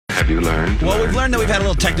you learned? Well, we've learned that we've had a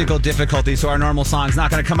little technical difficulty, so our normal song's not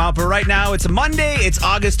going to come out. But right now, it's a Monday, it's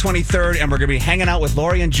August 23rd, and we're going to be hanging out with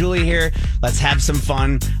Lori and Julie here. Let's have some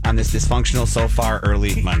fun on this dysfunctional so far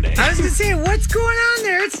early Monday. I was going to say, what's going on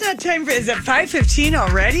there? It's not time for... Is it 5:15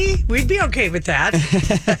 already? We'd be okay with that.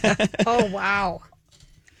 Oh, wow.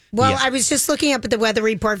 Well, I was just looking up at the weather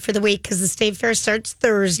report for the week because the State Fair starts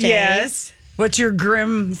Thursday. Yes. What's your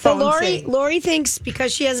grim phone say? Lori thinks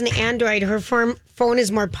because she has an Android, her phone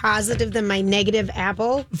is more positive than my negative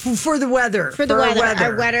Apple. For the weather. For the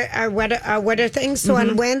weather. Our weather thing. So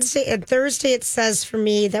on Wednesday and Thursday, it says for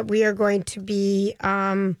me that we are going to be,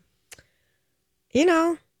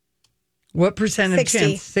 What percent of 60.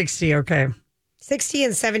 chance? 60, okay. 60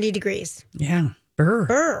 and 70 degrees. Yeah.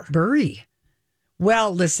 Burry.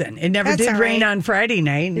 Well, listen, it never That's did all rain right. on Friday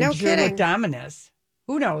night. And No it sure kidding. looked ominous.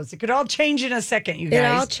 Who knows? It could all change in a second, you It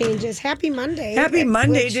guys. all changes. Happy Monday. Happy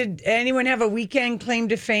Monday. Did anyone have a weekend claim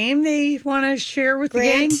to fame they want to share with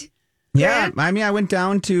Grant? the gang? Yeah, I mean, I went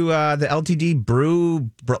down to the LTD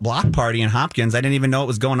Brew block party in Hopkins. I didn't even know what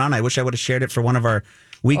was going on. I wish I would have shared it for one of our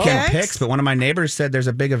weekend picks, but one of my neighbors said there's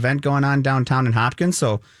a big event going on downtown in Hopkins,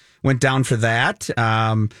 so went down for that.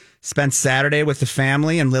 Spent Saturday with the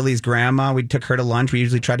family and Lily's grandma. We took her to lunch. We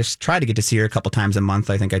usually try to get to see her a couple times a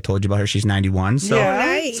month. I think I told you about her. She's 91. So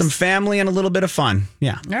nice. Some family and a little bit of fun.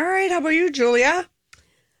 Yeah. All right. How about you, Julia?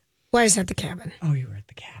 Well, I was at the cabin. Oh, you were at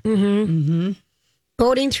the cabin.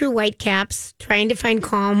 Boating through Whitecaps, trying to find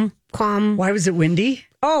calm. Why was it windy?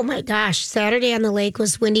 Oh my gosh. Saturday on the lake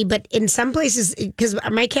was windy, but in some places, because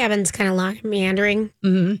my cabin's kind of long and meandering.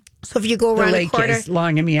 Mm-hmm. So if you go The around lake the corner. is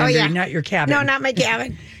long and meandering, not your cabin. No, not my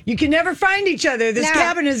cabin. You can never find each other. This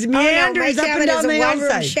cabin is meanders up and down the one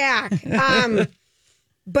room outside. shack.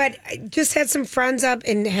 But I just had some friends up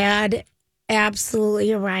and had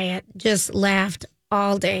absolutely a riot. Just laughed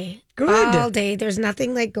all day. Good. All day. There's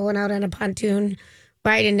nothing like going out on a pontoon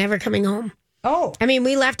ride and never coming home. Oh. I mean,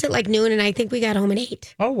 we left at like noon, and I think we got home at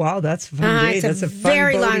 8. Oh, wow. That's a fun day. It's That's a a fun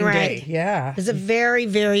very long boating ride. day. Yeah. It's a very,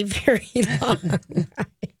 very, very long ride.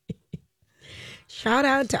 Shout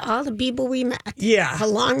out to all the people we met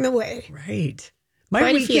along the way. Right. My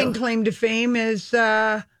Quite a weekend few. claim to fame is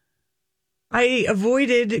I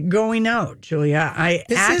avoided going out, Julia. I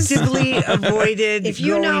actively avoided If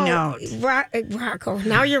you going know out. Rocco,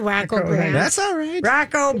 now you're Rocco Grant. That's all right.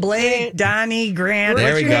 Rocco, Blake, Donnie, Grant.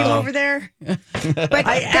 There What's we your name go. over there? But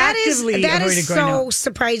I that actively is avoided going so out.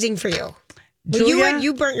 surprising for you. Well, Julia?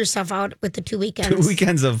 you burnt yourself out with the 2 weekends. 2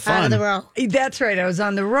 weekends of out fun. of the row. That's right. I was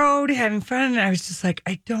on the road having fun, and I was just like,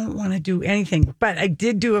 I don't want to do anything. But I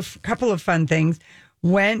did do a couple of fun things.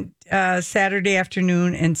 Went Saturday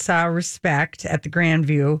afternoon and saw Respect at the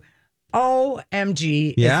Grandview.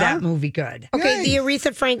 OMG, is that movie good? Okay, the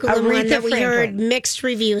Aretha Franklin one that we heard mixed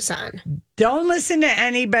reviews on. Don't listen to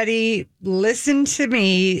anybody. Listen to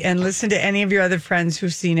me and listen to any of your other friends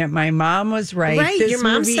who've seen it. My mom was right. Right, This your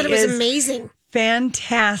mom movie said it was is amazing.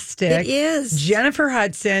 fantastic. It is. Jennifer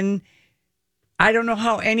Hudson, I don't know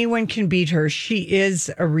how anyone can beat her. She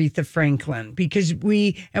is Aretha Franklin because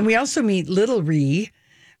we also meet Little Ree.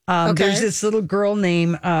 There's this little girl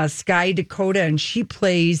named Sky Dakota, and she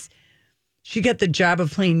got the job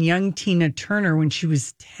of playing young Tina Turner when she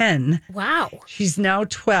was 10. Wow. She's now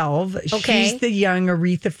 12. Okay. She's the young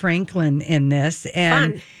Aretha Franklin in this.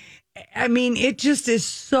 And Fun. I mean, it just is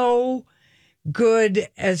so good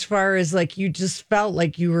as far as like you just felt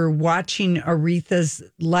like you were watching Aretha's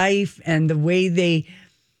life and the way they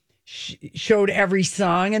showed every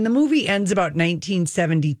song. And the movie ends about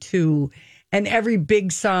 1972. And every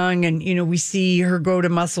big song, and, you know, we see her go to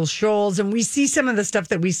Muscle Shoals, and we see some of the stuff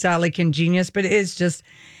that we saw, like in Genius, but it is just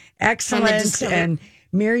excellent. And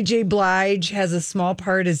Mary J. Blige has a small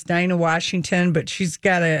part as Dinah Washington, but she's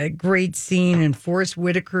got a great scene, and Forrest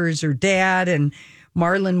Whitaker is her dad, and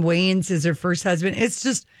Marlon Wayans is her first husband. It's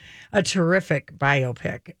just a terrific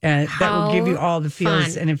biopic, and that will give you all the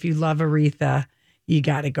feels. Fun. And if you love Aretha, you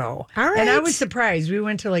got to go. All right. And I was surprised. We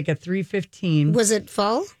went to like a 3:15. Was it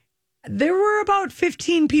full? There were about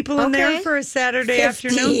 15 people in there for a Saturday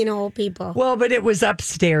afternoon. 15 old people. Well, but it was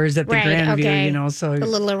upstairs at the Grandview, okay. you know, so The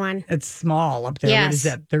littler one. it's small up there. Yes. What is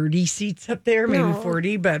that, 30 seats up there? Maybe No.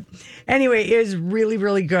 40. But anyway, it is really,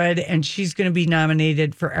 really good. And she's going to be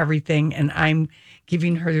nominated for everything. And I'm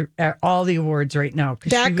giving her all the awards right now.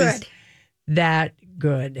 That good. That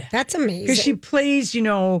good. That's amazing. Because she plays, you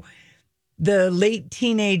know, the late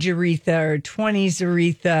teenage Aretha or 20s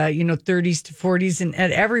Aretha, you know, 30s to 40s. And at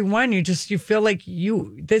every one, you feel like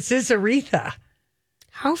this is Aretha.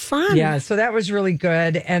 How fun. Yeah, so that was really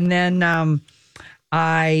good. And then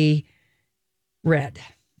I read.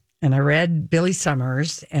 And I read Billy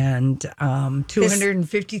Summers, and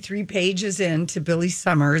 253 pages into Billy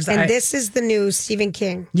Summers. And this is the new Stephen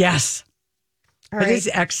King. Yes. All right. It is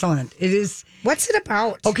excellent. It is. What's it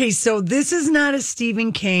about? Okay, so this is not a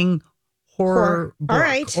Stephen King horror book All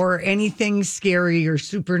right. or anything scary or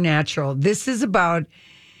supernatural. This is about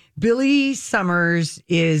Billy Summers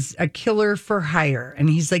is a killer for hire, and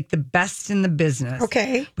he's like the best in the business.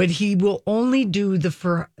 Okay. But he will only do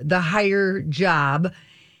the hire job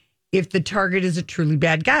if the target is a truly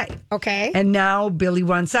bad guy. Okay. And now Billy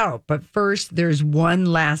wants out. But first, there's one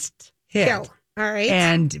last hit. Kill. All right.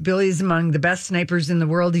 And Billy is among the best snipers in the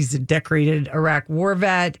world. He's a decorated Iraq war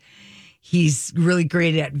vet. He's really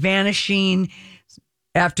great at vanishing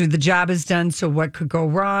after the job is done. So what could go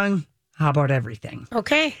wrong? How about everything?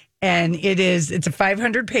 Okay. And it's a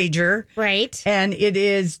 500 pager. Right. And it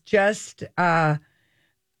is just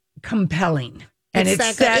compelling. And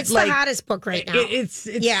it's the hottest book right now.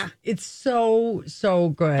 It's so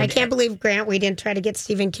good. I can't believe, Grant, we didn't try to get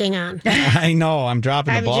Stephen King on. I know. I'm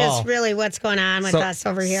dropping the ball. Just really what's going on with us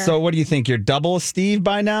over here. So what do you think? You're double Steve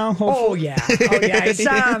by now? Hopefully? Oh, yeah. I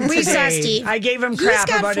saw him We saw today. Steve. I gave him crap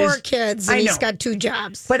about He's got 4 kids and he's got 2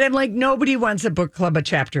 jobs. But I'm like, nobody wants a book club a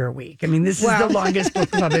chapter a week. I mean, this is the longest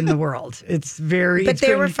book club in the world. It's very... But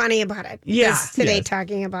they were funny about it. Yeah. Today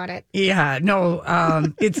talking about it. Yeah. No,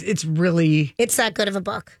 it's really... It's that good of a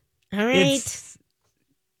book. All right. It's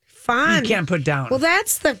fun. You can't put down. Well,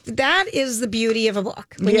 that is the beauty of a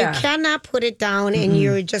book. When you cannot put it down and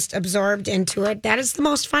you're just absorbed into it, that is the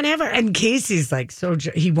most fun ever. And Casey's like,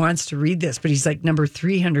 he wants to read this, but he's like number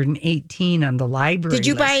 318 on the library. Did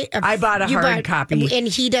you list. I bought a hard copy. And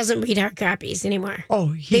he doesn't read hard copies anymore.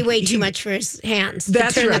 Oh, they weigh too much for his hands to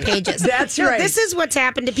that's turn right. the pages. That's right. This is what's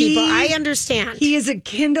happened to people. I understand. He is a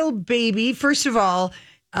Kindle baby. First of all,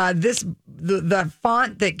 the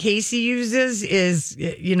font that Casey uses is,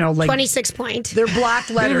 like 26 point. They're block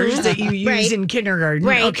letters that you use in kindergarten.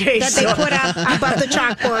 Right. Okay. That they put up above the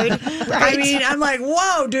chalkboard. Right. I mean, I'm like,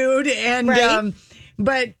 whoa, dude. And,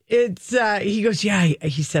 but it's, he goes, yeah,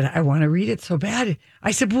 he said, I want to read it so bad.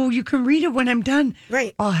 I said, well, you can read it when I'm done.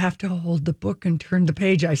 Right. I'll have to hold the book and turn the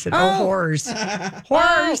page. I said, horrors.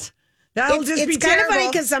 Horrors. That'll just be terrible. It's kind of funny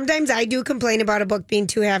because sometimes I do complain about a book being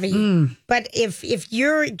too heavy. But if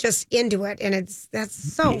you're just into it and that's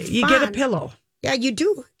so fun. You get a pillow. Yeah, you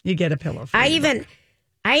do. You get a pillow. I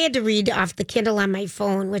had to read off the Kindle on my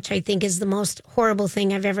phone, which I think is the most horrible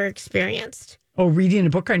thing I've ever experienced. Oh, reading a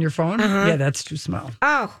book on your phone? Yeah, that's too small.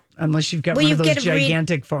 Oh. Unless you've got one of those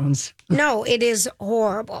gigantic phones. No, it is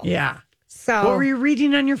horrible. Yeah. So what were you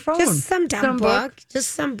reading on your phone? Just some dumb book. Just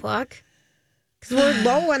some book. Because we're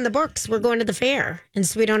low on the books. We're going to the fair. And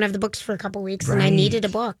so we don't have the books for a couple of weeks. Right. And I needed a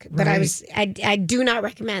book. But I do not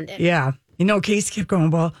recommend it. Yeah. Casey kept going,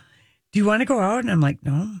 well, do you want to go out? And I'm like,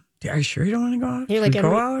 no. Are you sure you don't want to go out? You're like,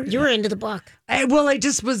 go out? You were into the book. I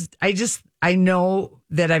know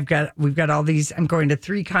that we've got all these, I'm going to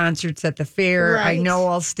 3 concerts at the fair. Right. I know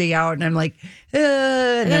I'll stay out. And I'm like,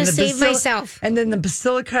 I'm going to save myself. And then the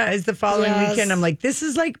Basilica is the following weekend. I'm like, this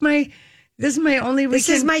is my only weekend. This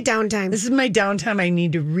is my downtime. This is my downtime. I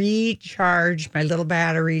need to recharge my little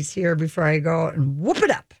batteries here before I go and whoop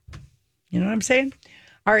it up. You know what I'm saying?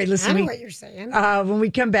 All right, listen. I know what you're saying. When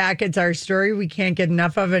we come back, it's our story. We can't get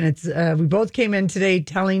enough of it. It's we both came in today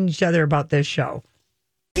telling each other about this show.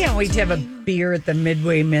 Can't wait to have a beer at the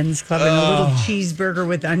Midway Men's Club and a little cheeseburger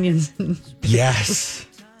with onions. Yes.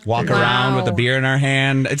 Walk around with a beer in our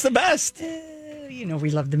hand. It's the best.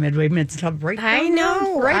 We love the Midway Men's Club right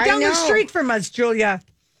down the street from us, Julia.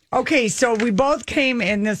 Okay, so we both came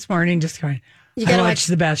in this morning just going, I watch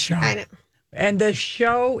the best show. I know. And the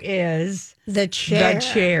show is The Chair. The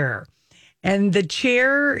Chair. And The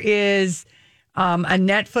Chair is a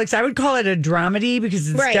Netflix, I would call it a dramedy because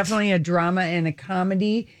it's definitely a drama and a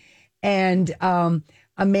comedy. And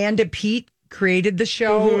Amanda Peet created the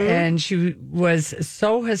show, and she was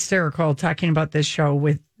so hysterical talking about this show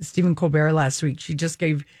with Stephen Colbert last week. She just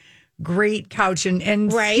gave great couch,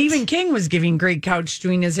 and Stephen King was giving great couch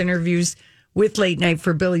doing his interviews with Late Night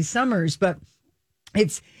for Billy Summers. But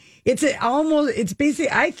it's basically,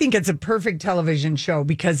 I think it's a perfect television show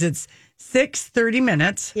because it's 30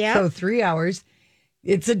 minutes, so 3 hours.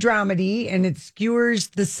 It's a dramedy, and it skewers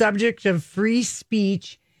the subject of free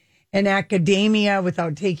speech and academia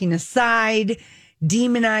without taking a side,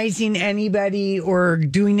 demonizing anybody or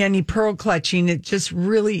doing any pearl clutching. It just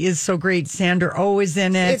really is so great. Sandra Oh is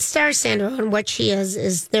in it. It stars Sandra Oh, and what she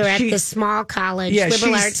is they're at the small college,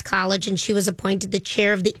 liberal arts college, and she was appointed the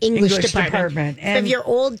chair of the English department. And you have your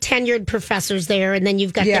old tenured professors there, and then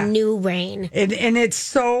you've got the new reign. And it's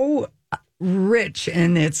so rich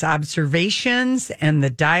in its observations and the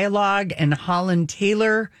dialogue. And Holland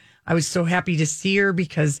Taylor, I was so happy to see her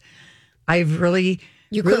because I've really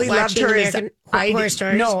loved her as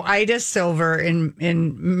Ida Silver in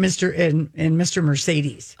Mr.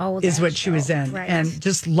 Mercedes is what she was in, and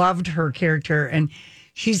just loved her character. And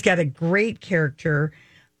she's got a great character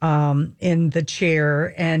in The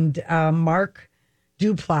Chair, and Mark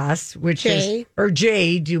Duplass, Jay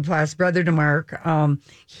Duplass, brother to Mark.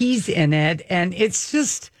 He's in it. And it's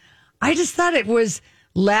just, I just thought it was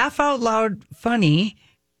laugh out loud funny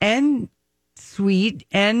and sweet.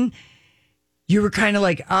 And you were kind of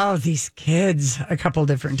like, oh, these kids a couple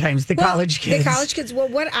different times, college kids. The college kids. Well,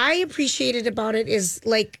 what I appreciated about it is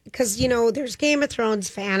like, because, there's Game of Thrones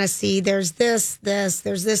fantasy, there's this, there's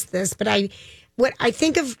this. But what I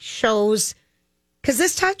think of shows, because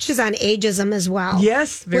this touches on ageism as well.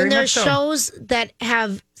 Yes, very much so. When there's shows that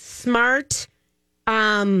have smart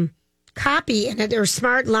copy in it or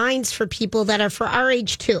smart lines for people that are for our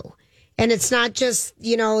age too. And it's not just,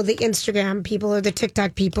 the Instagram people or the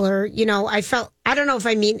TikTok people or, I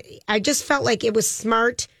just felt like it was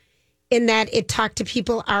smart in that it talked to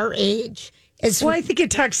people our age. I think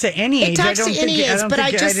it talks to any age. It talks to any age, but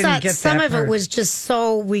I just thought some of it was just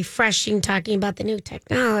so refreshing talking about the new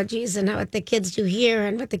technologies and what the kids do here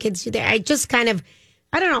and what the kids do there. I just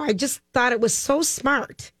I just thought it was so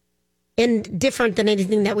smart and different than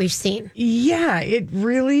anything that we've seen. Yeah, it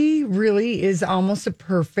really, really is almost a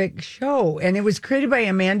perfect show. And it was created by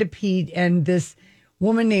Amanda Peet and this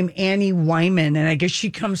woman named Annie Wyman. And I guess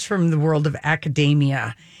she comes from the world of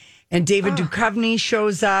academia. And David Duchovny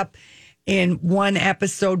shows up in one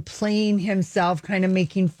episode playing himself, kind of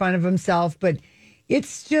making fun of himself. But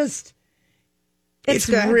it's just, it's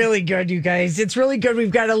really good, you guys. It's really good.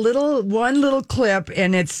 We've got one little clip,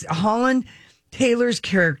 and it's Holland Taylor's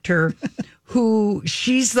character who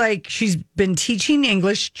she's been teaching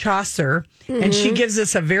English Chaucer, and she gives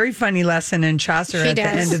us a very funny lesson in Chaucer the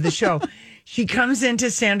end of the show. She comes into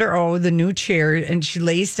Sandra Oh, the new chair, and she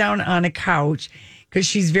lays down on a couch because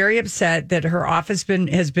she's very upset that her office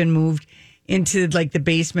has been moved into the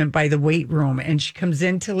basement by the weight room. And she comes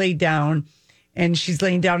in to lay down, and she's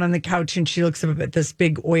laying down on the couch, and she looks up at this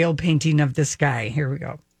big oil painting of this guy. Here we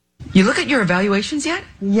go. You look at your evaluations yet?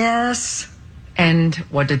 Yes. And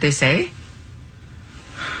what did they say?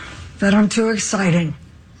 That I'm too exciting.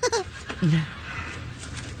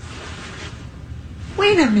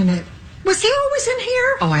 Wait a minute. Was he always in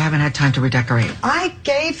here? Oh, I haven't had time to redecorate. I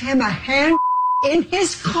gave him a hand in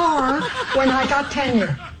his car when I got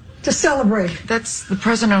tenure to celebrate. That's the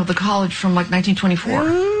president of the college from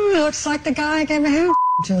 1924. Looks like the guy I gave a hand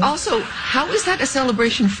to. Also, how is that a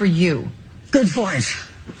celebration for you? Good point.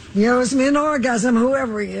 He owes me an orgasm,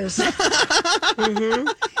 whoever he is.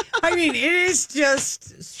 I mean, it is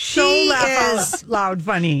just so laugh out loud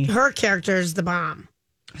funny. Her character is the bomb.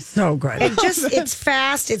 So good. It's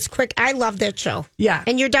fast. It's quick. I love that show. Yeah.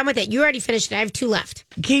 And you're done with it. You already finished it. I have 2 left.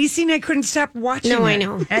 Casey and I couldn't stop watching it. I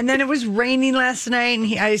know. And then it was raining last night,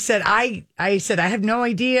 and I said, I have no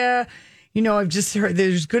idea. I've just heard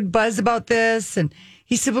there's good buzz about this. And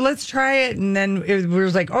he said, well, let's try it. And then we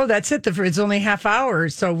was like, oh, that's it. It's only half hour.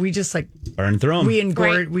 So we just burned through them. We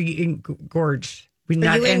engorged.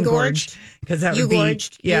 Not engorged. Because that would be.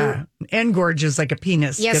 Gorged? Yeah. Engorge is like a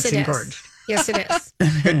penis. Yes, gets it engorged. is. Yes, it is.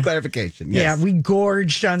 Good clarification. Yes. Yeah, we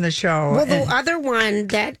gorged on the show. Well, the other one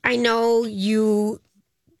that I know you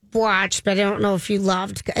watched, but I don't know if you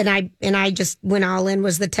loved, and I just went all in,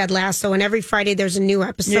 was the Ted Lasso. And every Friday there's a new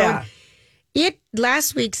episode. Yeah.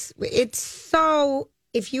 It's so.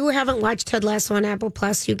 If you haven't watched Ted Lasso on Apple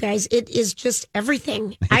Plus, you guys, it is just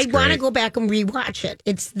everything. I want to go back and rewatch it.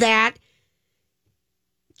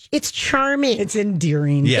 It's charming. It's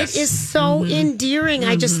endearing. Yes. It is so endearing.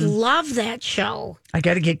 I just love that show. I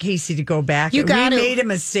got to get Casey to go back. We made a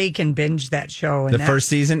mistake and binge that show. The first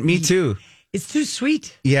season? Me too. It's too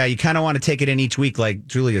sweet. Yeah, you kind of want to take it in each week like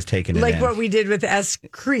Julia's taking it in. Like what we did with S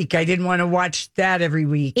Creek. I didn't want to watch that every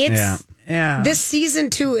week. Yeah. This season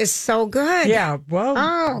 2 is so good. Yeah, well.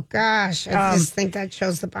 Oh, gosh. I just think that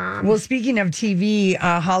show's the bomb. Well, speaking of TV,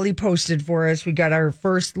 Holly posted for us. We got our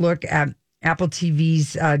first look at Apple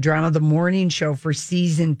TV's Drama The Morning Show for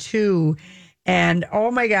season 2. And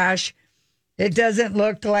oh my gosh, it doesn't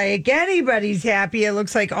look like anybody's happy. It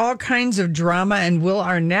looks like all kinds of drama. And Will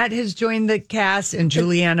Arnett has joined the cast and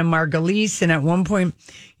Juliana Margulies. And at one point,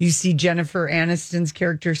 you see Jennifer Aniston's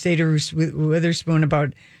character say to Reese Witherspoon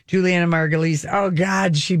about Juliana Margulies, oh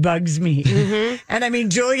God, she bugs me. Mm-hmm. And I mean,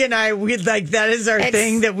 Julia and I, that is our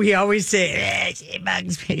thing that we always say, she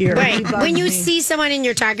bugs me. Right. When you see someone and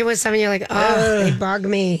you're talking with someone, you're like, oh, they bug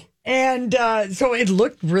me. And so it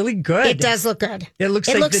looked really good. It does look good. It looks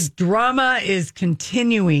the drama is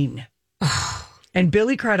continuing. And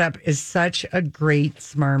Billy Crudup is such a great,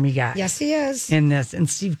 smarmy guy. Yes, he is. In this. And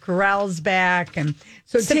Steve Carell's back. And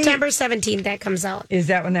so September 17th, that comes out. Is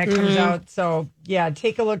that when that comes out? So, yeah,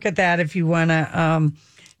 take a look at that if you want to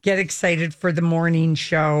get excited for the morning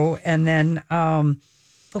show. And then...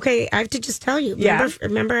 okay, I have to just tell you.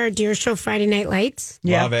 Remember our dear show, Friday Night Lights?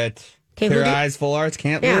 Yeah. Love it. Okay, Clear eyes, full arts,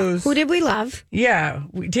 can't lose. Who did we love? Yeah,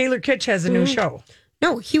 Taylor Kitsch has a new show.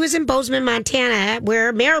 No, he was in Bozeman, Montana,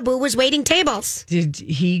 where Marabou was waiting tables. Did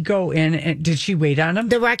he go in and did she wait on him?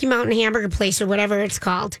 The Rocky Mountain Hamburger Place or whatever it's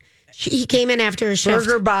called. He came in after a shift.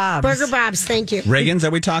 Burger Bob's. Burger Bob's, thank you. Riggens, are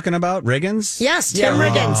we talking about Riggens? Yes, Tim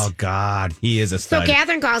Riggens. Oh, God. He is a So stud.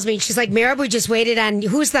 Catherine calls me. She's like, Marabou just waited on,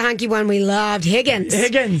 who's the hunky one we loved? Higgins.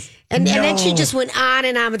 And then she just went on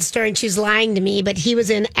and on with the story, and she's lying to me, but he was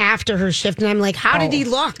in after her shift. And I'm like, how did he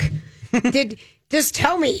look? Just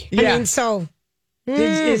tell me. Yeah. I mean, so...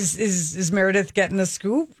 Is Meredith getting the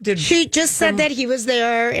scoop? She just said that he was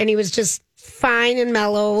there and he was just fine and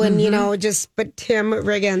mellow and, but Tim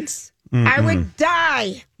Riggens. I would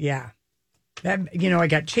die. Yeah. I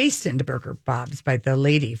got chased into Burger Bob's by the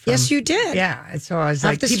lady. Yes, you did. Yeah. So I was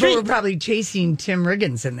Off like, the people street. were probably chasing Tim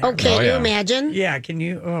Riggens in there. Oh, can you imagine? Yeah. Can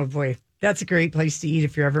you? Oh, boy. That's a great place to eat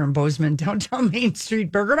if you're ever in Bozeman, downtown Main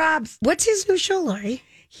Street, Burger Bob's. What's his new show, Lori?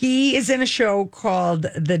 He is in a show called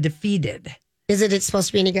The Defeated. Is it supposed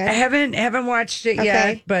to be any good? I haven't watched it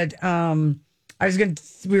yet, but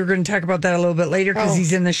we were going to talk about that a little bit later because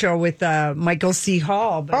he's in the show with Michael C.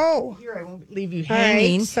 Hall. But here, I won't leave you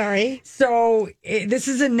hanging. Right, sorry. So this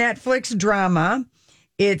is a Netflix drama.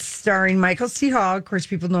 It's starring Michael C. Hall. Of course,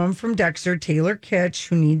 people know him from Dexter. Taylor Kitsch,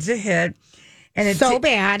 who needs a hit. And it's so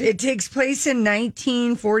bad. It takes place in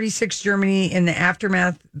 1946 Germany in the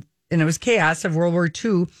aftermath, and it was chaos of World War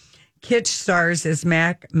II. Kitsch stars as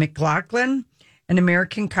Mac McLaughlin, an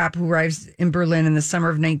American cop who arrives in Berlin in the summer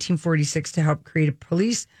of 1946 to help create a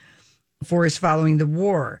police force following the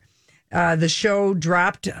war. The show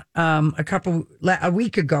dropped a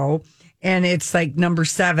week ago, and it's like number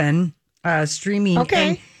 7 streaming. Okay.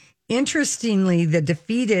 And interestingly, The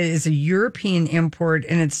Defeated is a European import,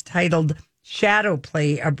 and it's titled Shadow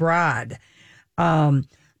Play Abroad.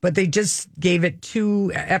 But they just gave it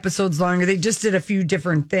 2 episodes longer. They just did a few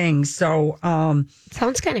different things. So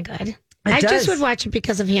sounds kind of good. I just would watch it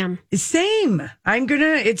because of him. Same.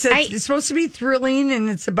 It's supposed to be thrilling, and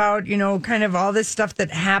it's about, kind of all this stuff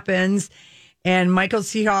that happens. And Michael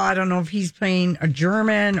C. Hall, I don't know if he's playing a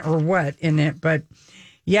German or what in it, but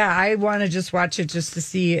yeah, I want to just watch it just to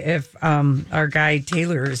see if our guy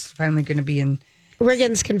Taylor is finally going to be in.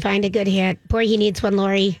 Riggens can find a good hit. Boy, he needs one,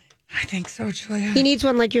 Lori. I think so, Julia. He needs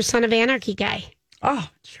one like your Son of Anarchy guy. Oh,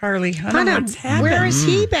 Charlie, honey, what's happened? Where has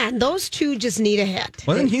he been? Those two just need a hit.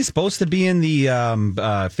 Wasn't he supposed to be in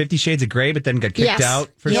the 50 Shades of Grey, but then got kicked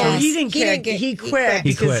out? No, he didn't quit. He quit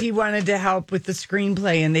because he wanted to help with the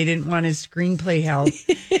screenplay, and they didn't want his screenplay help.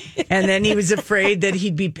 And then he was afraid that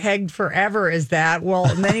he'd be pegged forever as that. Well,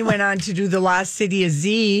 and then he went on to do The Lost City of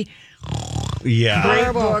Z. Yeah.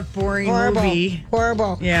 Great book, boring movie.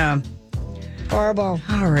 Horrible. Yeah. Horrible.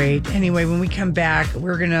 All right. Anyway, when we come back,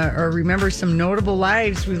 we're going to remember some notable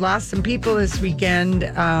lives. We lost some people this weekend.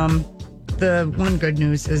 The one good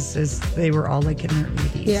news is they were all like in their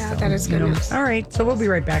 80s. Yeah, that is good news. All right. So we'll be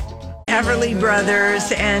right back. Everly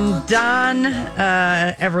Brothers and Don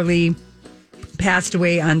Everly passed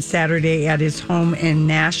away on Saturday at his home in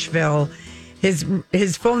Nashville. His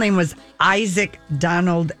full name was Isaac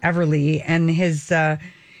Donald Everly, and his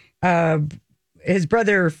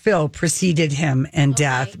brother Phil preceded him in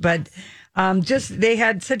death. But they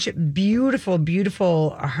had such a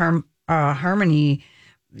beautiful harmony,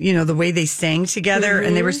 the way they sang together,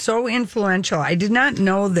 and they were so influential. I did not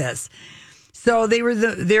know this. So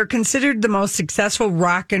they're considered the most successful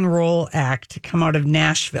rock and roll act to come out of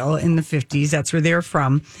Nashville in the 50s. That's where they're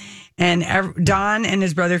from. And Don and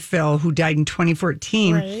his brother Phil, who died in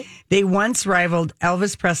 2014, they once rivaled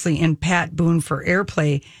Elvis Presley and Pat Boone for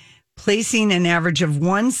airplay, placing an average of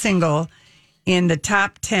one single in the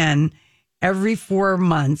top 10 every 4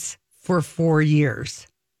 months for 4 years.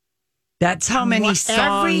 That's how many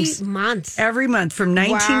songs. Every month from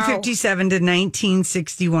 1957 to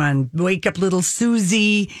 1961. Wake Up Little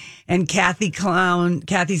Susie and Kathy's Clown.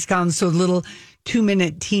 So little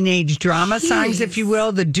 2-minute teenage drama songs, if you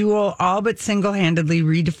will. The duo all but single-handedly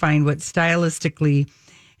redefined what stylistically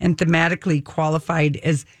and thematically qualified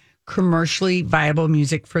as commercially viable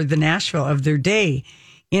music for the Nashville of their day.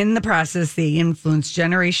 In the process, they influenced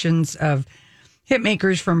generations of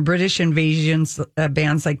hitmakers from British invasions,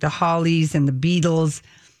 bands like the Hollies and the Beatles.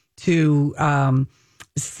 to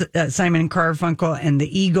Simon and Garfunkel and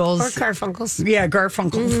the Eagles. Or Garfunkels. Yeah,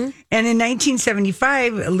 Garfunkel. Mm-hmm. And in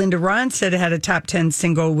 1975, Linda Ronstadt had a top 10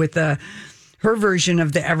 single with her version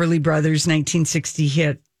of the Everly Brothers' 1960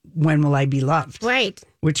 hit, When Will I Be Loved? Right.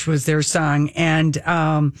 Which was their song. And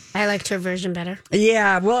I liked her version better.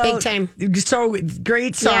 yeah, well, Big time. So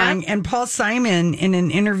great song. Yeah. And Paul Simon, in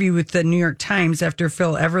an interview with the New York Times after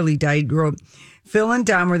Phil Everly died, wrote, Phil and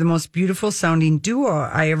Don were the most beautiful sounding duo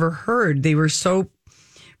I ever heard. They were so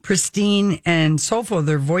pristine and soulful,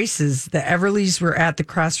 their voices. The Everlys were at the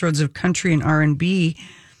crossroads of country and R&B,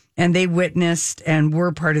 and they witnessed and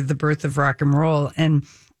were part of the birth of rock and roll. And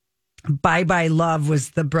Bye Bye Love was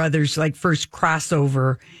the brothers' first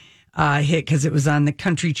crossover hit because it was on the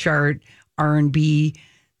country chart, R&B,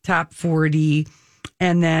 top 40,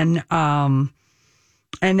 and then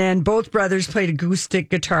both brothers played acoustic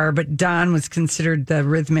guitar, but Don was considered the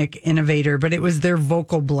rhythmic innovator. But it was their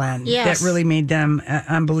vocal blend that really made them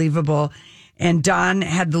unbelievable. And Don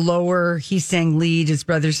had the lower, he sang lead, his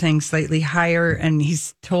brother sang slightly higher, and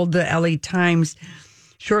he's told the LA Times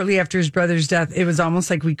shortly after his brother's death, it was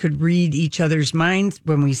almost like we could read each other's minds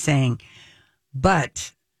when we sang.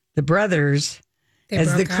 But the brothers,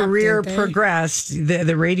 as the career progressed,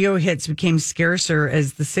 the radio hits became scarcer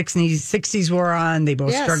as the 60s wore on. They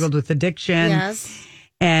both struggled with addiction. Yes.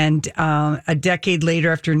 And a decade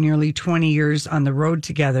later, after nearly 20 years on the road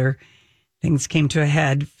together, things came to a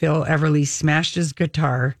head. Phil Everly smashed his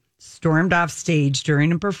guitar, stormed off stage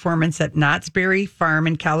during a performance at Knott's Berry Farm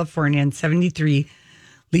in California in 1973,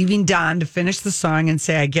 leaving Don to finish the song and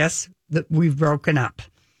say, I guess that we've broken up.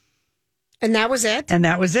 And that was it? And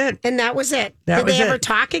that was it. And that was it. Did they ever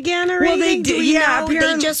talk again or anything? They did. Yeah,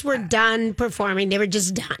 they just were done performing. They were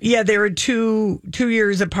just done. Yeah, they were two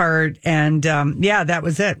years apart. And that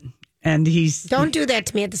was it. And don't do that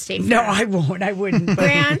to me at the state fair. No, I won't. I wouldn't.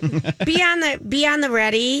 Grant, be on the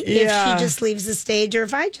ready if she just leaves the stage or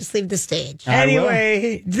if I just leave the stage.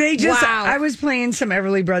 Anyway, Wow. I was playing some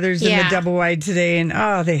Everly Brothers in the double wide today, and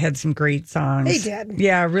they had some great songs. They did.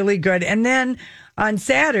 Yeah, really good. And then on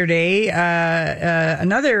Saturday,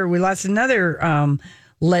 we lost another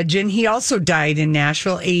legend. He also died in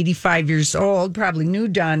Nashville, 85 years old. Probably knew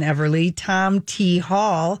Don Everly. Tom T.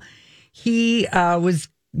 Hall. He was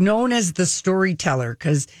known as the storyteller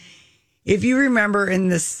because if you remember in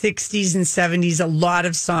the 60s and 70s, a lot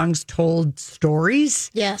of songs told stories.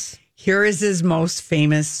 Yes. Here is his most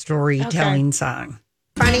famous storytelling song.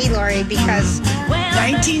 Funny, Lori, because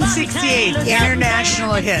 1968,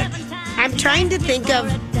 international hit. I'm trying to think of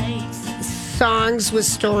songs with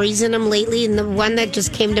stories in them lately, and the one that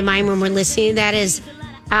just came to mind when we're listening to that is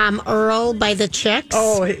Earl by the Chicks.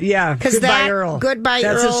 Oh, yeah. Goodbye, Earl. Goodbye,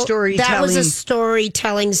 That's Earl. a storytelling. That was a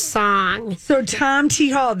storytelling song. So Tom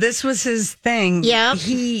T. Hall, this was his thing. Yep.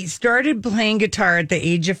 He started playing guitar at the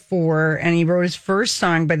age of 4, and he wrote his first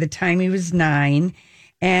song by the time he was 9.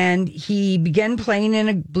 And he began playing in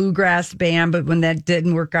a bluegrass band, but when that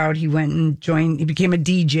didn't work out, he went and he became a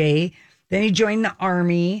DJ. Then he joined the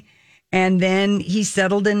Army. And then he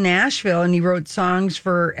settled in Nashville and he wrote songs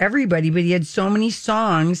for everybody, but he had so many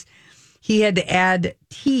songs, he had to add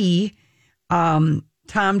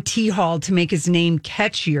Tom T. Hall to make his name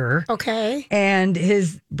catchier. Okay. And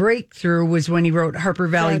his breakthrough was when he wrote Harper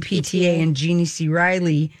Valley PTA and Jeannie C.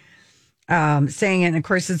 Riley sang it. And of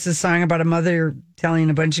course, it's a song about a mother telling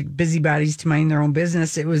a bunch of busybodies to mind their own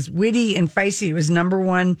business. It was witty and feisty. It was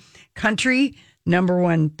 #1 country,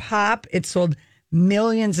 #1 pop. It sold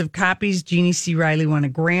millions of copies. Jeannie C. Riley won a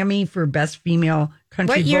Grammy for Best Female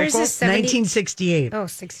Country What year Vocal. is this? 70? 1968. Oh,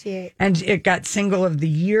 68. And it got Single of the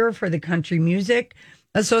Year for the Country Music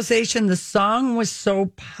Association. The song was so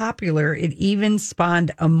popular, it even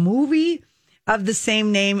spawned a movie of the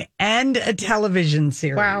same name and a television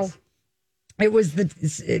series. Wow. It was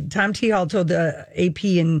Tom T. Hall told the AP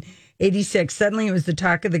in 86, suddenly it was the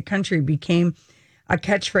talk of the country, became a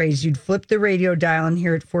catchphrase. You'd flip the radio dial and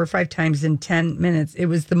hear it 4 or 5 times in 10 minutes. It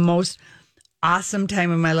was the most awesome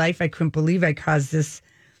time of my life. I couldn't believe I caused this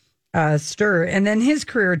stir. And then his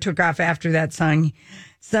career took off after that song.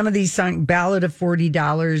 Some of these songs, Ballad of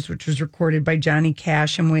 $40, which was recorded by Johnny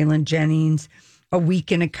Cash and Waylon Jennings, A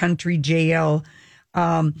Week in a Country Jail,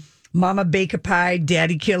 Mama Bake a Pie,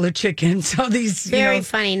 Daddy Kill a Chicken. So these Very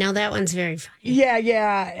funny. No, that one's very funny.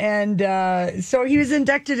 Yeah. And so he was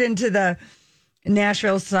inducted into the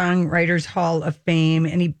Nashville Songwriters Hall of Fame,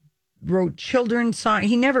 and he wrote children's songs.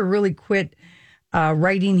 He never really quit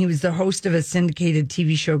writing. He was the host of a syndicated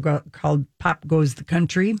TV show called Pop Goes the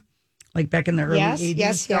Country, like back in the early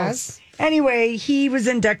 80s. Yes. Anyway, he was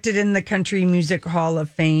inducted in the Country Music Hall of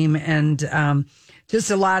Fame, and just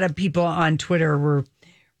a lot of people on Twitter were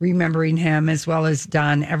remembering him, as well as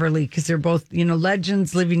Don Everly, because they're both,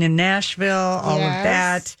 legends living in Nashville, all of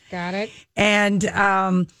that. Got it. And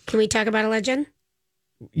can we talk about a legend?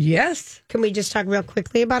 Yes. Can we just talk real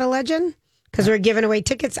quickly about a legend? Because we're giving away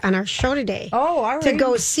tickets on our show today. Oh, all right. To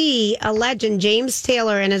go see a legend. James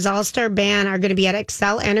Taylor and his all-star band are going to be at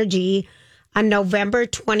Excel Energy on November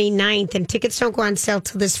 29th. And tickets don't go on sale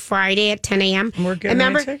till this Friday at 10 a.m. We're giving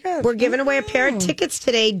away tickets. We're giving away a pair of tickets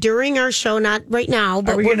today during our show. Not right now.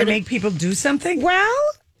 But are we going to make people do something? Well,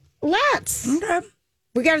 let's. Okay.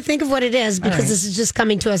 We got to think of what it is because this is just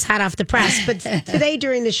coming to us hot off the press. But today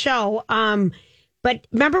during the show, but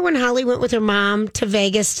remember when Holly went with her mom to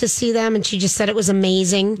Vegas to see them and she just said it was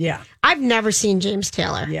amazing? Yeah. I've never seen James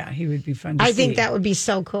Taylor. Yeah, he would be fun to see. I think that would be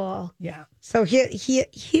so cool. Yeah. So he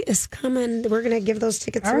is coming. We're going to give those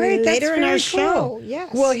tickets all away right, later in our cool. show.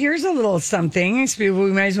 Yes. Well, here's a little something. We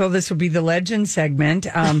might as well, this will be the legend segment.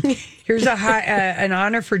 Here's an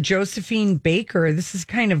honor for Josephine Baker. This is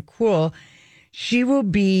kind of cool. She will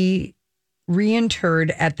be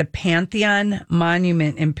reinterred at the Pantheon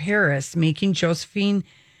Monument in Paris, making Josephine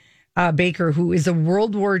Baker, who is a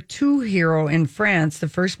World War II hero in France, the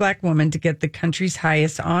first Black woman to get the country's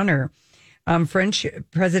highest honor. French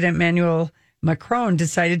President Emmanuel Macron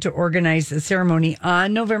decided to organize a ceremony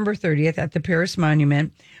on November 30th at the Paris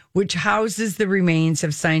Monument, which houses the remains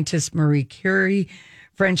of scientist Marie Curie,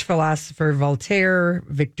 French philosopher Voltaire,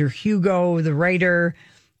 Victor Hugo, the writer,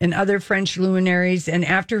 and other French luminaries. And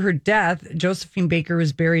after her death, Josephine Baker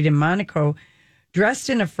was buried in Monaco, dressed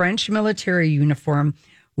in a French military uniform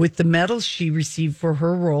with the medals she received for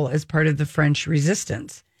her role as part of the French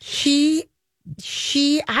resistance. I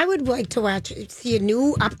would like to see a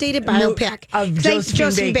new updated biopic of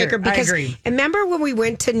Josephine Baker. Because I agree. Remember when we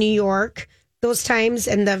went to New York those times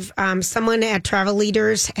and someone at Travel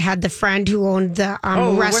Leaders had the friend who owned the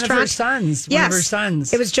restaurant? One of her sons. Yes. One of her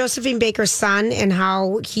sons. It was Josephine Baker's son and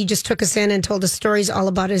how he just took us in and told us stories all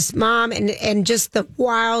about his mom and just the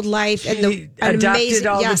wildlife and the adopted amazing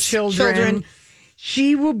all the children.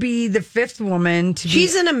 She will be the fifth woman to be.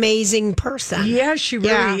 She's an amazing person. Yeah, she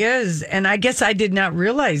really is. And I guess I did not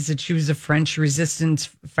realize that she was a French resistance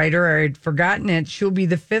fighter. I had forgotten it. She'll be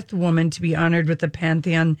the fifth woman to be honored with the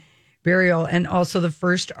Pantheon burial and also the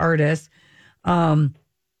first artist.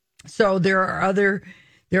 So there are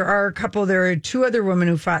two other women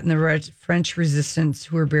who fought in the French resistance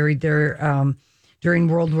who were buried there during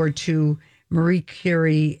World War II, Marie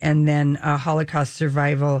Curie, and then Holocaust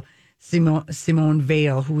survival Simone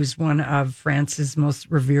Veil, who was one of France's most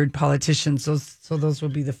revered politicians. So those will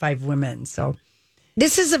be the five women. So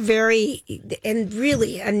this is really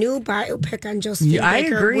a new biopic on Josephine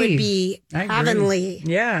Baker agree. would be heavenly.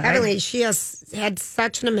 Yeah. Heavenly. She has had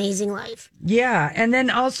such an amazing life. Yeah. And then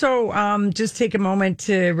also just take a moment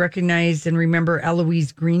to recognize and remember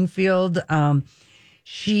Eloise Greenfield.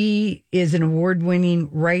 She is an award-winning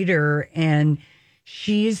writer, and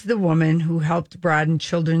she's the woman who helped broaden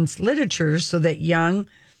children's literature so that young,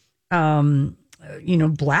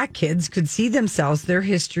 Black kids could see themselves, their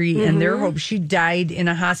history, and their hope. She died in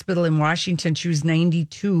a hospital in Washington. She was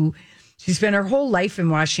 92. She spent her whole life in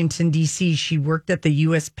Washington, D.C. She worked at the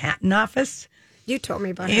U.S. Patent Office. You told me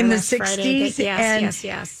about her in the last 60s. Friday. And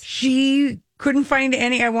yes. She couldn't find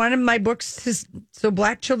any. I wanted my books so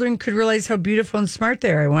Black children could realize how beautiful and smart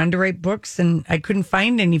they are. I wanted to write books, and I couldn't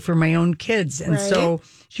find any for my own kids. And so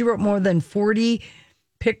she wrote more than 40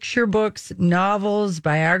 picture books, novels,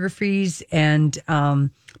 biographies, and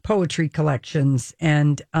poetry collections.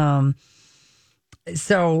 And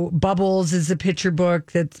so Bubbles is a picture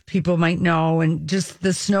book that people might know, and just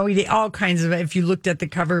the Snowy Day, all kinds of it, if you looked at the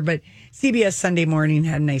cover. But CBS Sunday Morning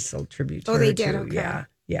had a nice little tribute to her. They did? Too. Okay.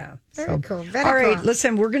 Yeah. Very cool. Very all right, cool.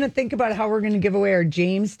 listen, we're going to think about how we're going to give away our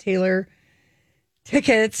James Taylor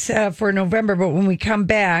tickets for November. But when we come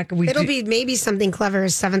back, it'll be maybe something clever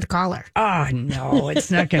as seventh caller. Oh, no,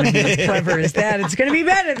 it's not going to be as clever as that. It's going to be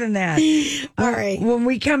better than that. All right. When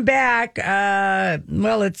we come back,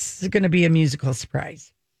 it's going to be a musical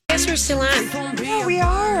surprise. Yes, we're still on. Yeah, we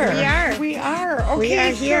are. Okay, we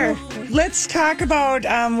are here. So let's talk about,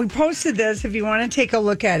 we posted this if you want to take a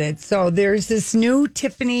look at it. So there's this new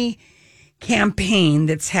Tiffany campaign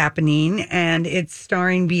that's happening, and it's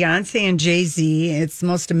starring Beyonce and Jay-Z. It's the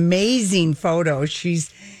most amazing photo.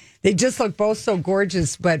 They just look both so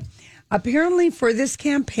gorgeous, but apparently for this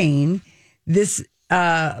campaign, this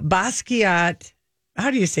Basquiat,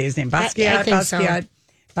 how do you say his name? Basquiat.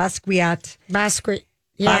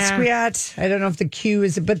 Yeah. Basquiat. I don't know if the Q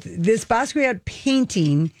is, but this Basquiat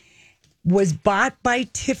painting was bought by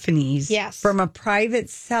Tiffany's from a private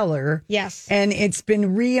seller. Yes. And it's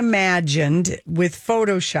been reimagined with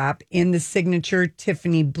Photoshop in the signature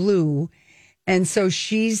Tiffany blue. And so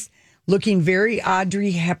she's looking very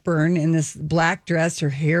Audrey Hepburn in this black dress. Her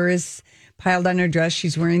hair is piled on her dress.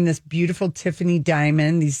 She's wearing this beautiful Tiffany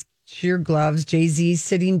diamond, these sheer gloves. Jay-Z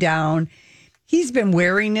sitting down. He's been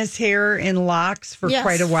wearing his hair in locks for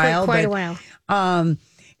quite a while.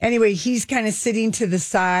 Anyway, he's kind of sitting to the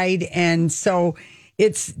side. And so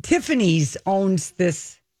it's Tiffany's owns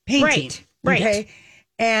this painting. Right. Okay.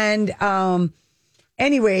 And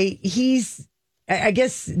anyway, I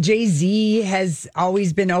guess Jay-Z has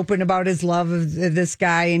always been open about his love of this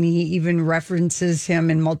guy. And he even references him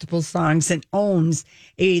in multiple songs and owns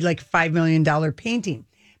a like $5 million painting.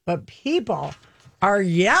 But people are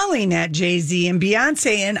yelling at Jay-Z and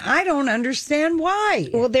Beyonce, and I don't understand why.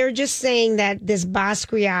 Well, they're just saying that this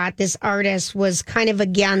Basquiat, this artist, was kind of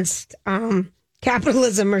against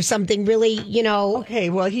capitalism or something really,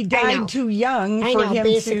 Okay, well, he died too young for him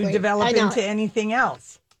to develop into anything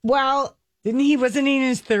else. Well, wasn't he in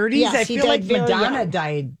his 30s? Yes, I feel like Madonna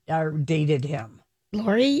died or dated him.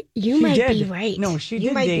 Lori, you might be right. No, she did.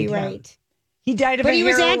 You might date be him. right. He died of But a he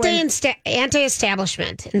was heroin.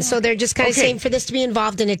 anti-establishment. And so they're just kind of saying for this to be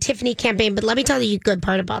involved in a Tiffany campaign. But let me tell you a good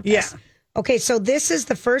part about this. Yeah. Okay, so this is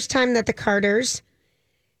the first time that the Carters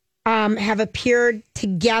have appeared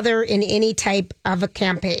together in any type of a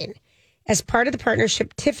campaign. As part of the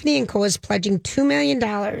partnership, Tiffany & Co. is pledging $2 million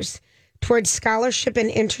towards scholarship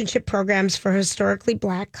and internship programs for historically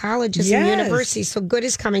black colleges and universities. So good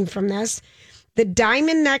is coming from this. The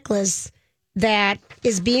diamond necklace that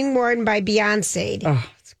is being worn by Beyonce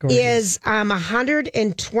is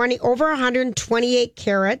over 128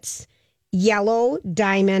 carats, yellow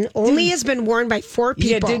diamond. Only has been worn by 4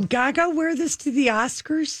 people. Yeah, did Gaga wear this to the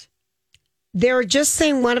Oscars? They're just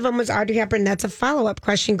saying one of them was Audrey Hepburn. That's a follow-up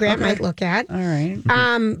question Grant might look at. All right.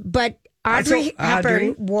 But Audrey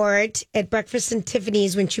Hepburn wore it at Breakfast and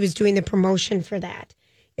Tiffany's when she was doing the promotion for that.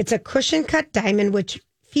 It's a cushion-cut diamond, which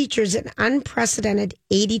features an unprecedented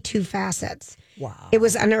 82 facets. Wow. It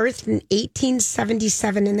was unearthed in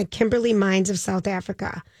 1877 in the Kimberley mines of South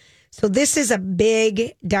Africa. So this is a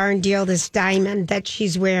big darn deal, this diamond that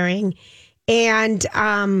she's wearing. And,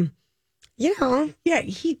 Yeah,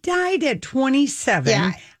 he died at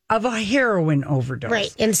 27 of a heroin overdose.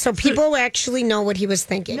 Right. And so people actually know what he was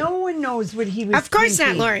thinking. No one knows what he was Of course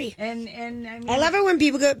thinking. not, Lori. And I mean, I love it when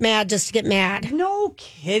people get mad just to get mad. No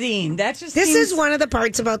kidding. That just This seems, is one of the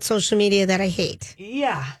parts about social media that I hate.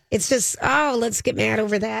 Yeah. It's just, let's get mad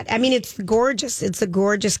over that. I mean, it's gorgeous. It's a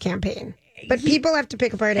gorgeous campaign. But people have to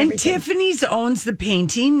pick apart And everything. Tiffany's owns the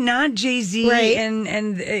painting, not Jay-Z Right.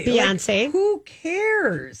 and Beyonce. Like, who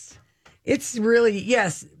cares? It's really,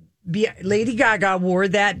 yes, Lady Gaga wore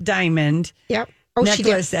that diamond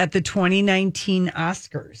necklace at the 2019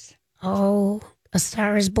 Oscars. Oh, A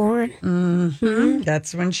Star is Born. Mm-hmm.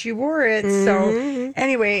 That's when she wore it. So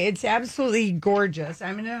anyway, it's absolutely gorgeous.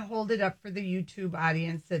 I'm going to hold it up for the YouTube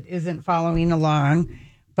audience that isn't following along,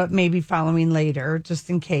 but maybe following later,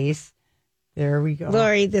 just in case. There we go.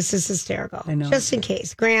 Lori, this is hysterical. I know. Just in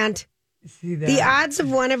case. Grant, See that? the odds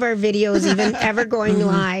of one of our videos even ever going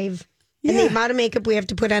live and the amount of makeup we have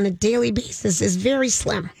to put on a daily basis is very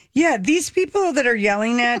slim. Yeah, these people that are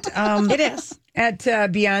yelling at It is. at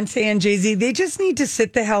Beyonce and Jay-Z, they just need to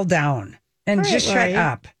sit the hell down and just shut Lori.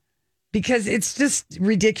 up, because it's just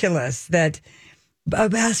ridiculous that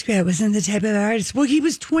Basquiat wasn't the type of artist. Well, he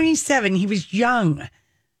was 27. He was young.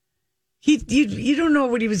 You don't know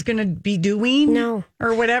what he was going to be doing,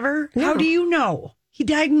 or whatever. No. How do you know? He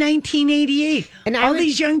died in 1988. And all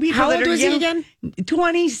these young people. How that old are was young, he again?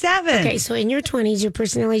 27. Okay, so in your 20s, your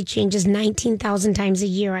personality changes 19,000 times a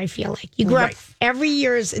year, I feel like. You grow up every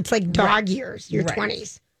year, it's like dog years, your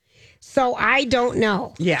 20s. So I don't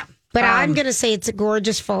know. Yeah. But I'm going to say it's a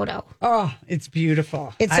gorgeous photo. Oh, it's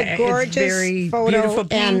beautiful. It's a gorgeous very photo. beautiful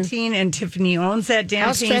painting, and Tiffany owns that damn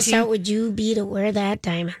How painting. stressed out would you be to wear that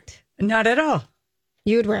diamond? Not at all.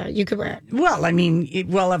 You would wear it. You could wear it. Well, I mean,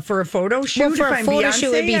 for a photo shoot, Well, for if a I'm photo Beyonce, shoot,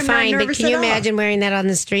 it would be I'm not fine. But nervous can you at all. imagine wearing that on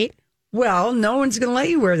the street? Well, no one's going to let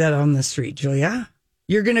you wear that on the street, Julia.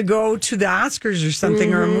 You're going to go to the Oscars or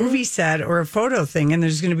something, or a movie set, or a photo thing, and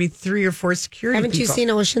there's going to be 3 or 4 security Haven't you people. seen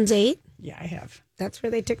Ocean's 8? Yeah, I have. That's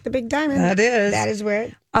where they took the big diamond. That is. That is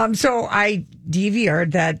where. So I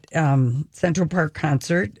DVR'd that Central Park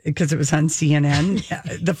concert because it was on CNN,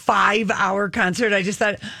 the 5-hour concert. I just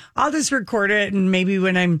thought I'll just record it, and maybe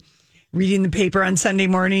when I'm reading the paper on Sunday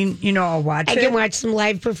morning, I'll watch it. I can watch some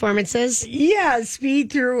live performances. Yeah,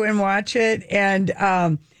 speed through and watch it.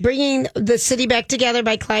 And Bringing the City Back Together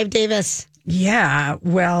by Clive Davis. Yeah,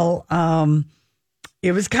 well,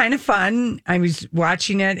 it was kind of fun. I was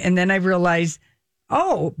watching it, and then I realized,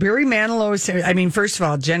 Barry Manilow first of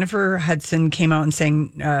all, Jennifer Hudson came out and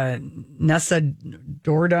sang Nessa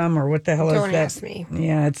Dordum, or what the hell is that? Don't ask me.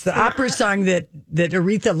 Yeah, it's the opera song that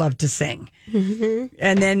Aretha loved to sing. Mm-hmm.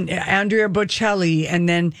 And then Andrea Bocelli, and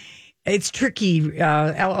then it's tricky,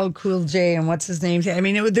 LL Cool J, and what's his name?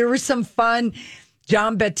 There was some fun.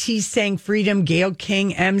 John Batiste sang Freedom, Gayle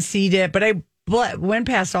King emceed it, but I went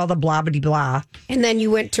past all the blah-bitty-blah. And then you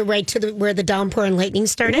went where the downpour and lightning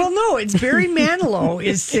started? Well, no, it's Barry Manilow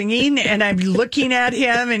is singing, and I'm looking at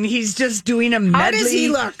him, and he's just doing a medley. How does he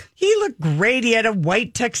look? He looked great. He had a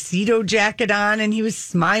white tuxedo jacket on, and he was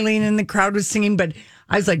smiling, and the crowd was singing. But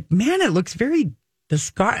I was like, man, it looks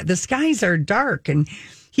the skies are dark, and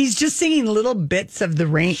he's just singing little bits of the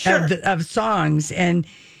rain of songs, and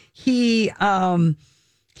he's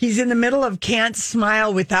in the middle of Can't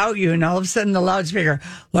Smile Without You, and all of a sudden the loudspeaker,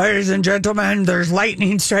 ladies and gentlemen, there's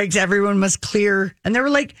lightning strikes, everyone must clear. And there were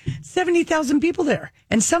like 70,000 people there.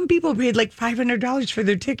 And some people paid like $500 for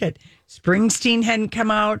their ticket. Springsteen hadn't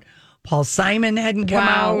come out. Paul Simon hadn't come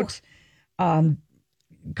out.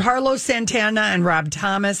 Carlos Santana and Rob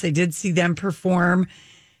Thomas, I did see them perform.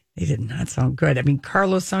 They did not sound good.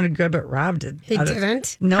 Carlos sounded good, but Rob did. He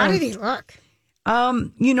didn't? No. How did he look?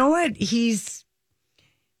 You know what? He's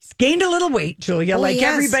gained a little weight, Julia,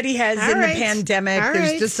 everybody has in the pandemic.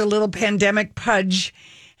 There's just a little pandemic pudge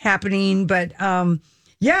happening. But all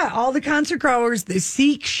the concert goers, the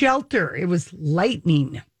seek shelter. It was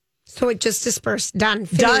lightning. So it just dispersed. Done.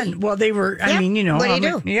 Well, they were, what do you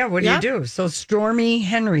do? Yeah, what do you do? So Stormy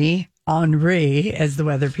Henry, as the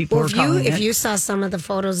weather people were calling it. If you saw some of the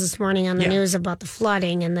photos this morning on the news about the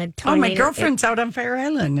flooding and the tornado. Oh, my girlfriend's out on Fire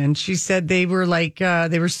Island, and she said they were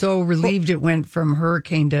they were so relieved it went from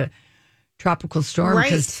hurricane to tropical storm.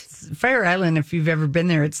 Because Fire Island, if you've ever been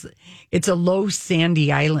there, it's a low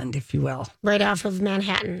sandy island, if you will. Right off of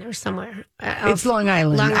Manhattan or somewhere. It's Long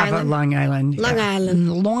Island. Long Island. Long Island. Long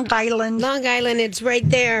Island. Long Island. Long Island, it's right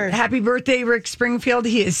there. Happy birthday, Rick Springfield.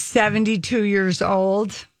 He is 72 years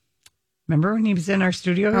old. Remember when he was in our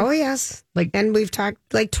studio? Oh, yes. And we've talked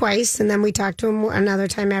twice, and then we talked to him another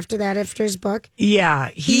time after that, after his book.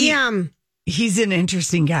 Yeah. He's an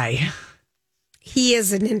interesting guy. He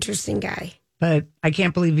is an interesting guy. But I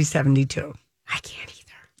can't believe he's 72. I can't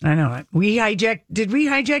either. I know it. Did we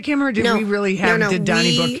hijack him, or did we really did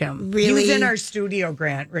Donnie book him? Really, he was in our studio,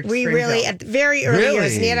 Grant. Rick really, at the very early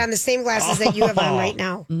years, and he had on the same glasses that you have on right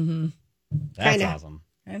now. Mm-hmm. That's awesome.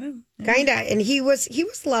 I know. Kinda. And he was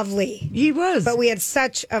lovely. He was. But we had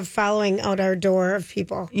such a following out our door of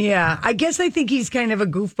people. Yeah. I think he's kind of a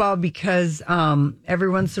goofball because every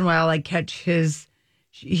once in a while I catch he's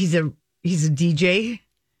a DJ.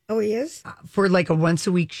 Oh, he is? For like a once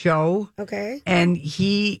a week show. Okay. And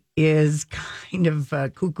he is kind of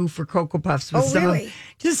cuckoo for Cocoa Puffs. With really?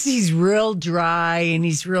 He's real dry, and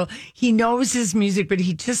he knows his music, but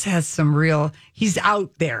he just has he's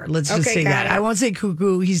out there. Let's just say that. I won't say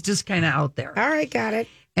cuckoo. He's just kind of out there. All right, got it.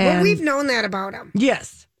 And well, we've known that about him.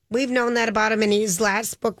 Yes. We've known that about him, and his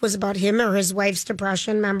last book was about him or his wife's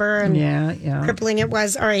depression, remember? And crippling it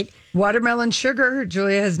was. All right. Watermelon Sugar.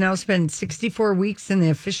 Julia has now spent 64 weeks in the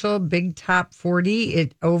official Big Top 40.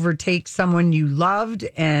 It overtakes Someone You Loved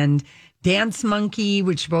and Dance Monkey,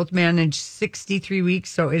 which both managed 63 weeks.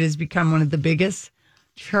 So it has become one of the biggest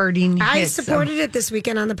charting hits. I supported it this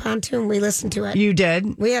weekend on the pontoon. We listened to it. You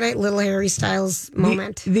did? We had a little Harry Styles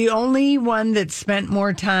moment. The only one that spent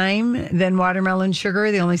more time than Watermelon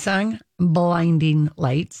Sugar, the only song, Blinding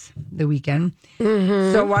Lights, the weekend.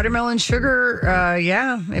 Mm-hmm. So Watermelon Sugar,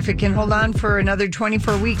 if it can hold on for another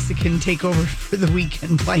 24 weeks, it can take over for the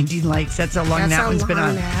weekend. Blinding Lights, that's how long that one's been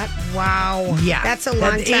on. Wow. Yeah. That's a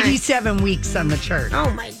long time. 87 weeks on the chart.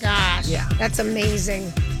 Oh, my gosh. Yeah. That's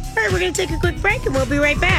amazing. All right, we're going to take a quick break, and we'll be right back.